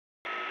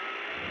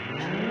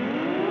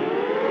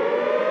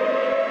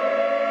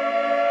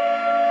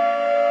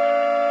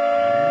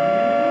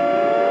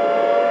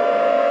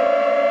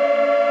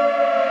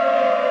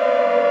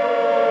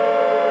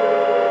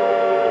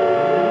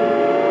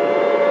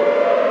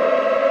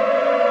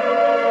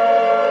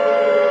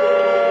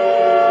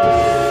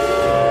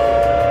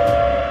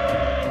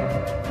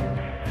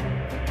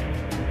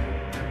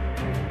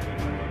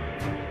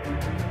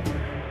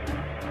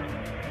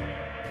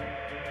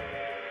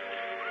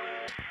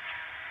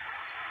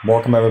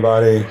Welcome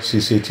everybody,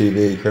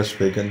 CCTV, Chris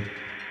speaking.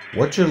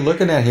 What you're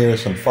looking at here is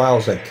some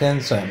files that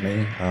Ken sent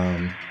me.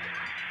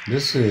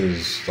 This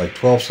is like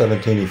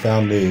 1217, he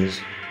found these.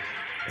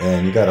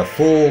 And you got a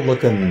full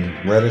looking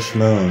reddish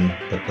moon,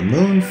 but the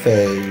moon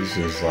phase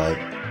is like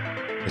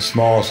the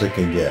smallest it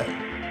can get.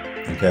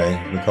 Okay,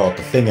 we call it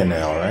the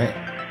fingernail, right?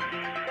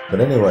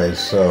 But anyway,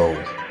 so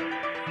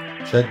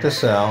check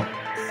this out.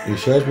 He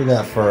shows me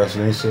that first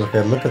and he says,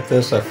 okay, look at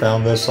this, I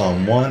found this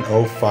on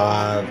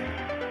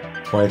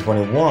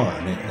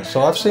 1/05/2021.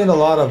 So I've seen a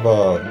lot of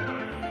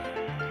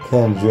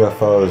Ken's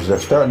UFOs. They're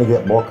starting to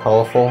get more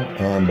colorful,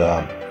 and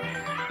the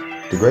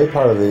great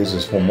part of these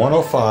is from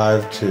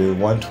 105 to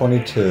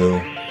 122.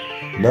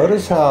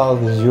 Notice how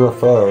these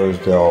UFOs,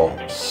 they'll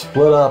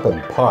split up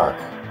and park.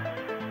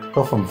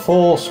 Go from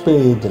full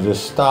speed to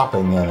just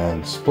stopping and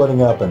then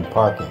splitting up and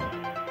parking.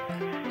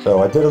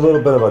 So I did a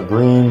little bit of a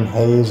green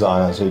haze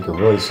on it so you could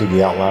really see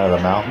the outline of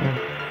the mountain,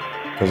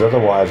 because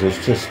otherwise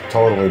it's just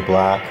totally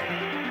black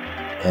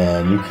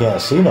and you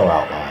can't see no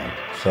outline.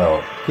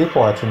 So keep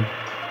watching.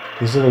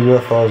 These are the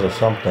UFOs or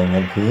something.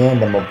 And at the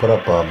end I'm going to put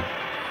up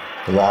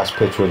the last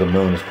picture of the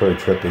moon. It's pretty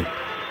trippy.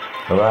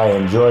 Alright,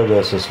 enjoy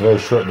this. It's a very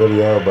short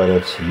video, but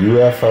it's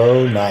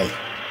UFO night.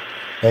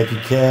 Thank you,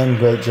 Ken.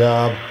 Great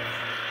job.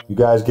 You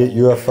guys get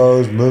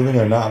UFOs moving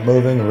or not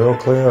moving, real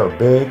clear or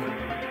big,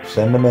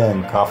 send them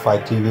in.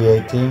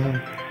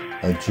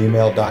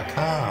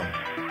 coffeetv18@gmail.com.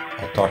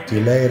 I'll talk to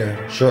you later.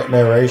 Short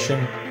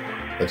narration,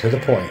 but to the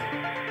point.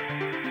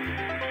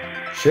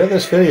 Share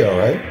this video,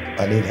 right?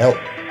 I need help.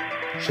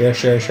 Share,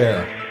 share,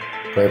 share.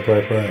 Pray,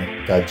 pray,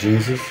 pray. God,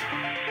 Jesus.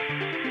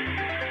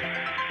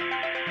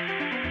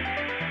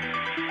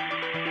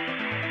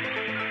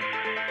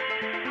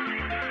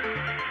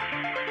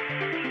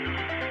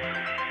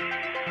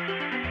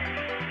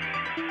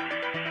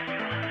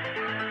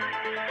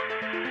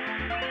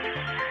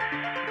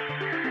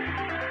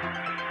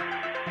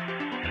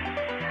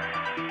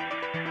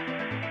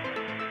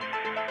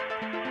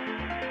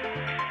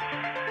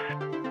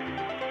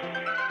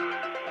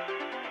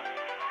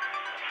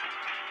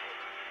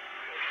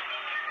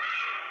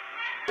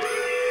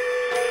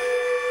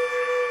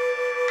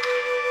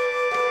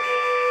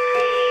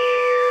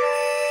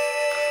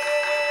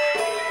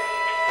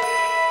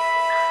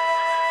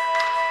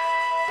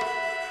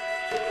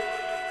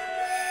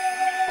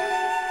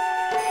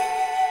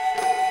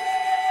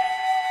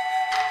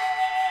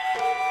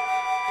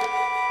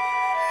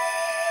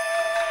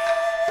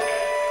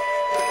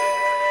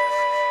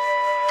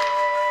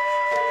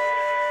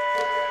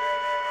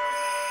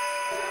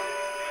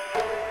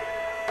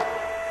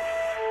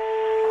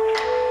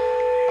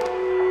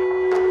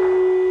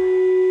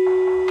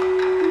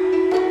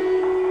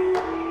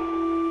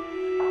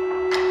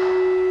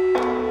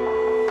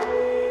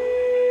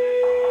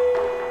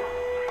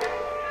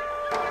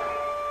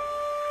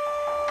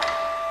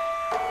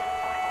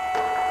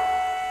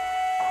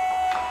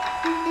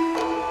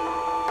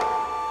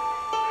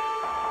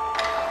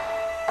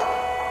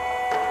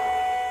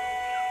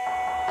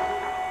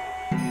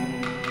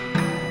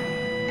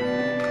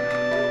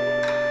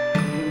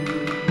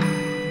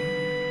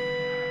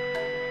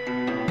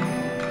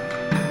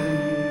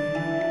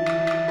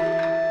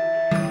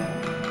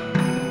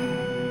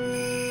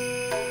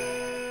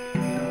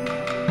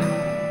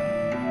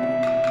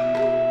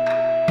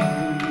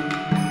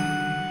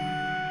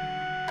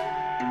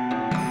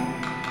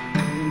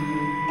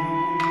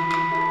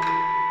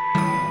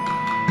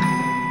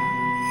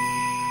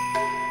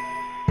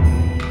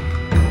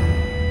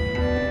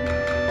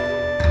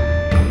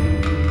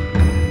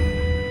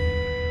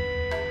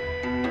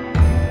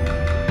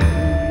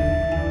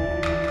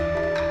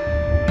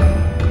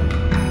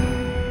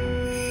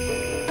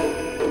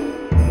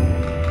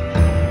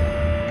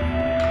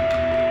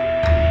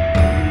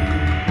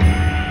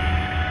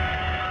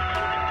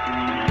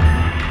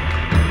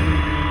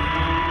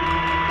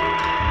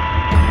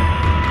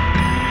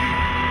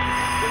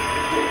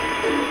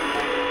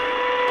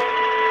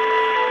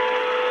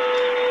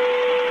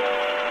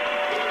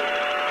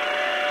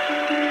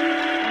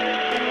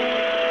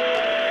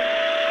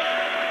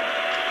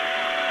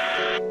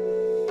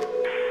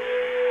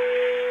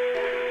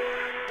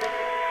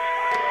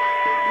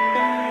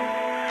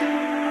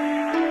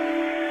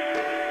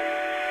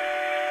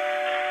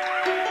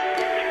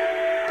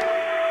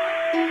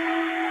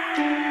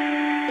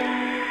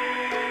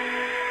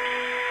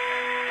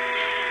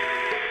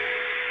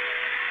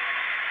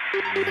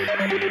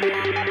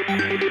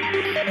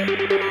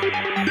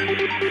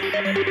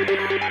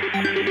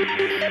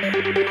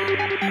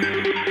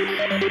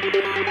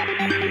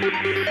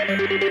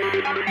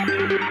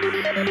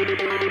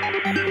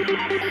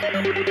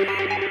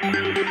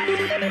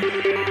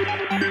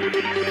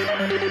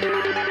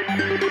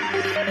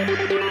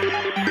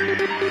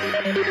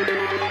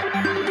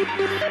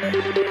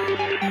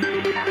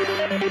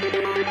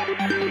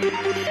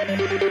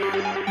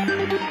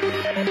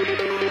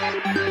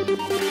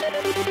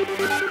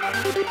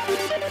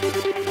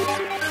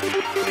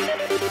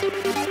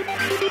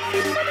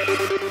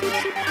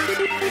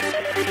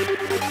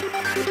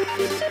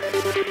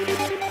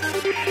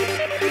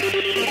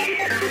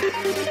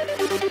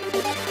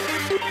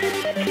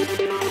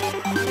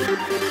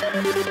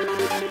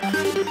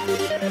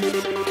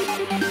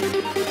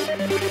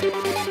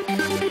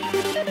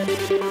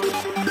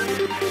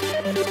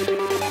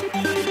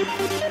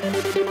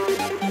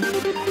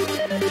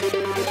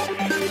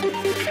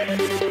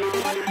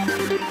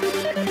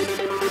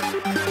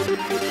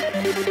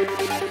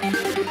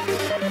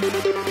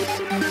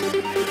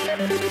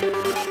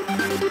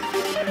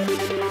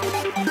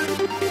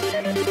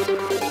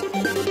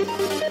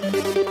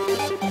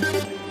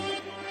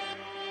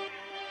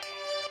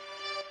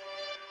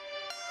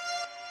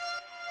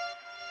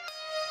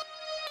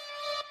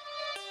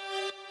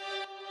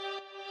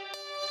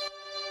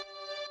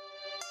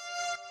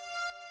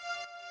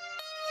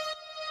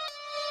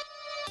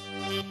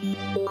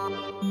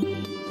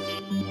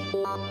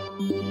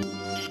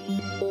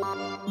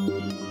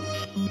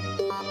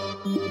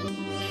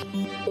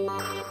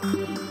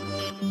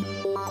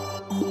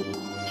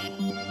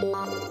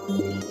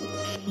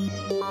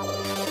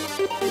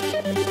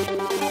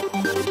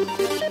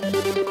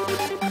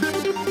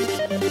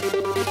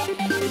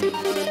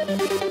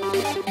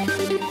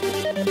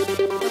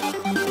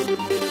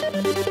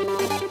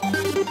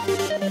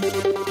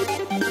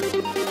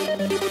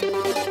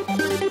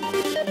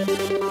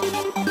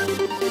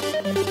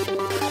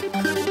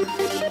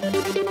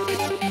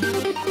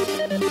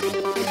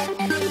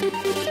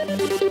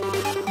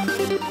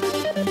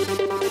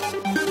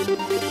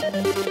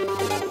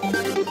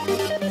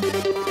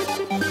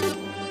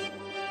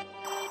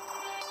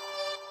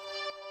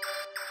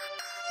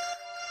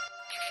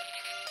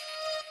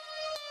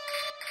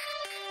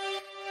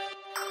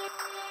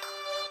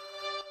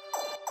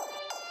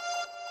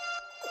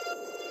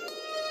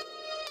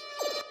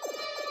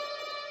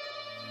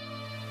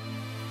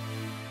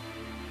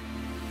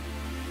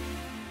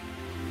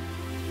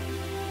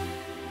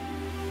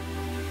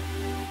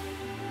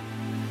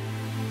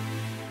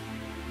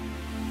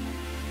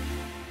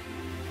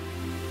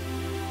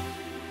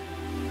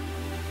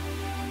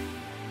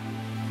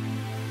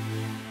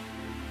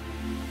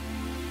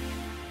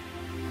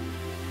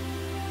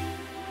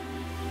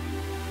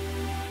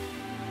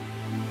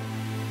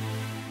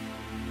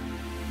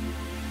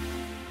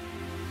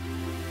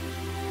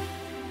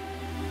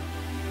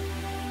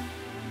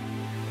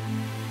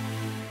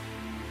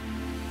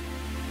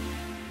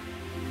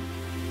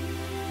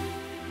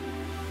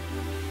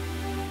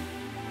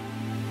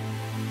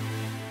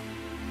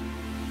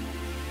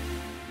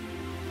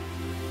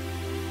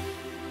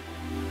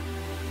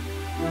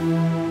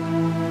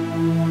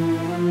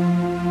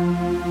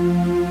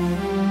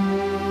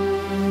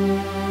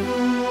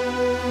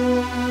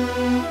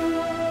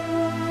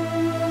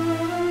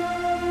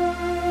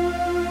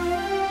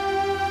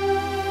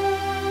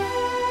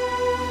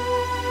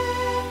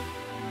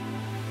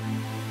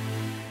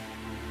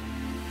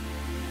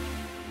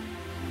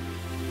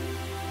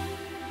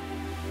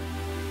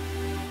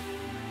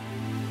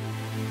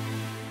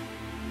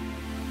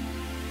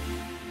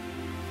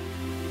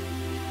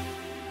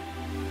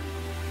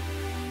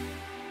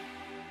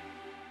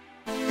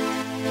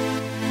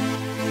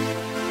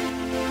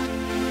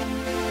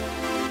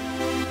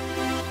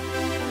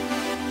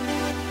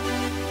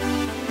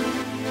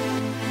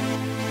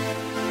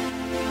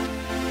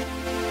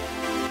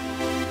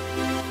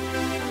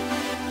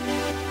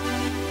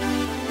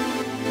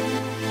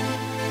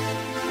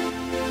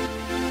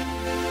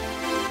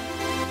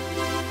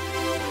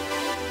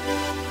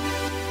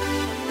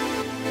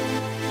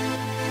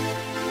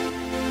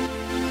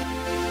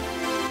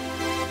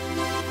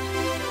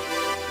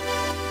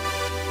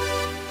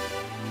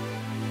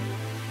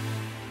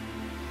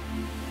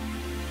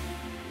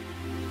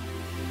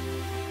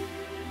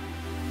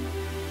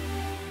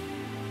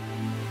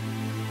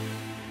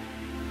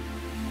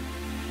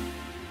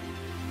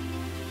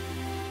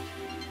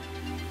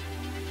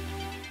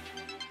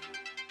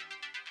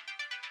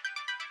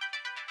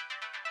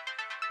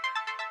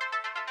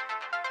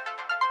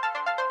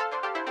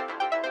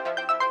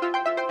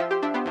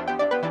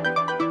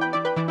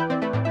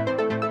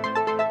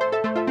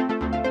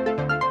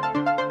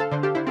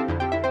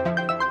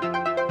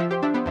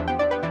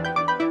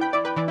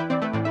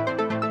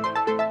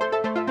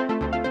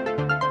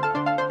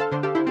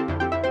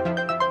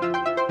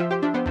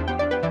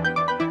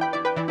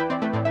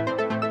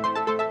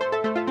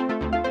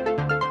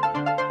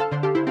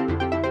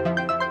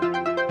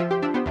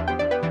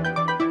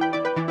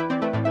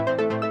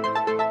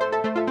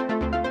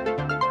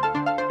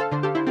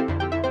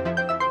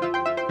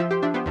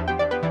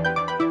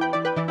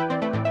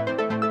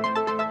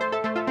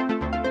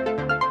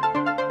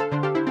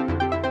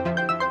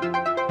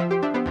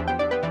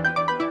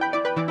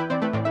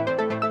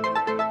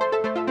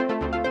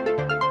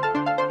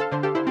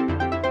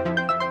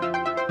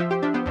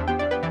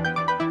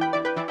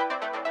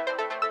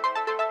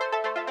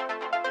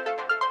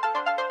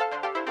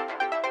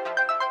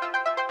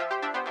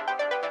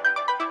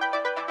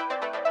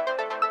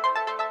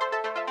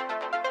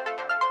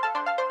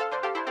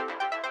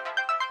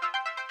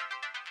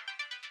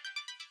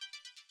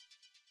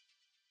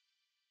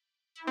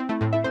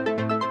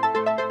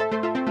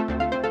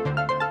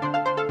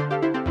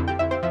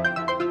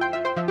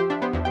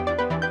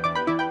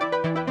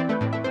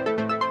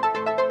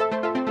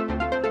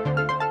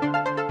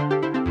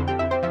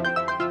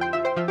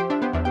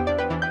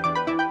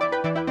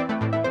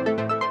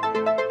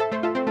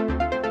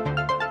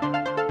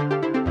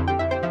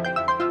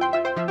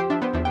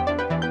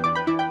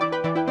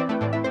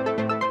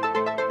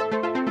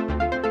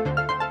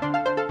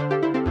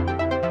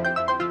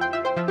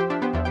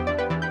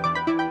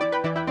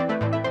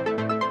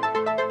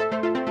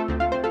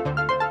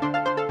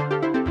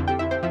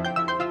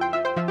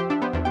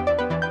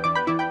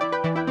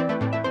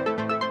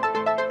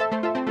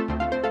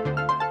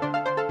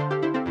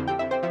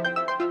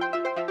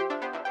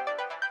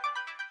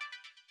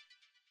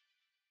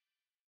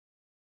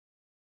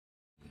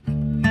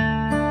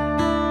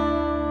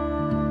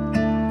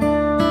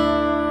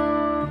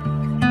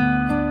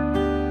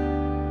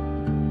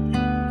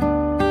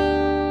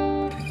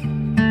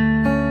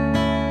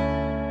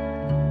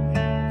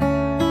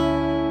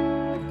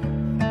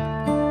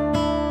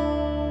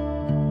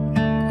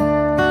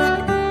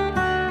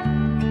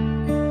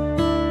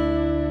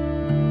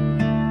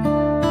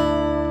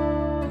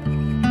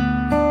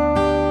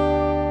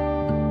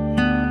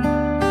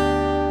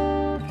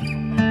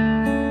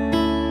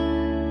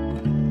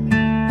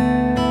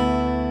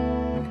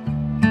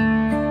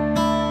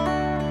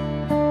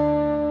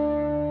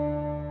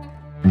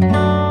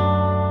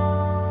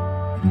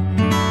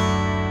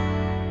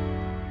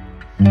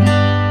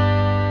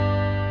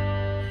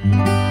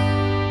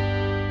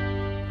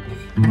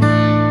 you.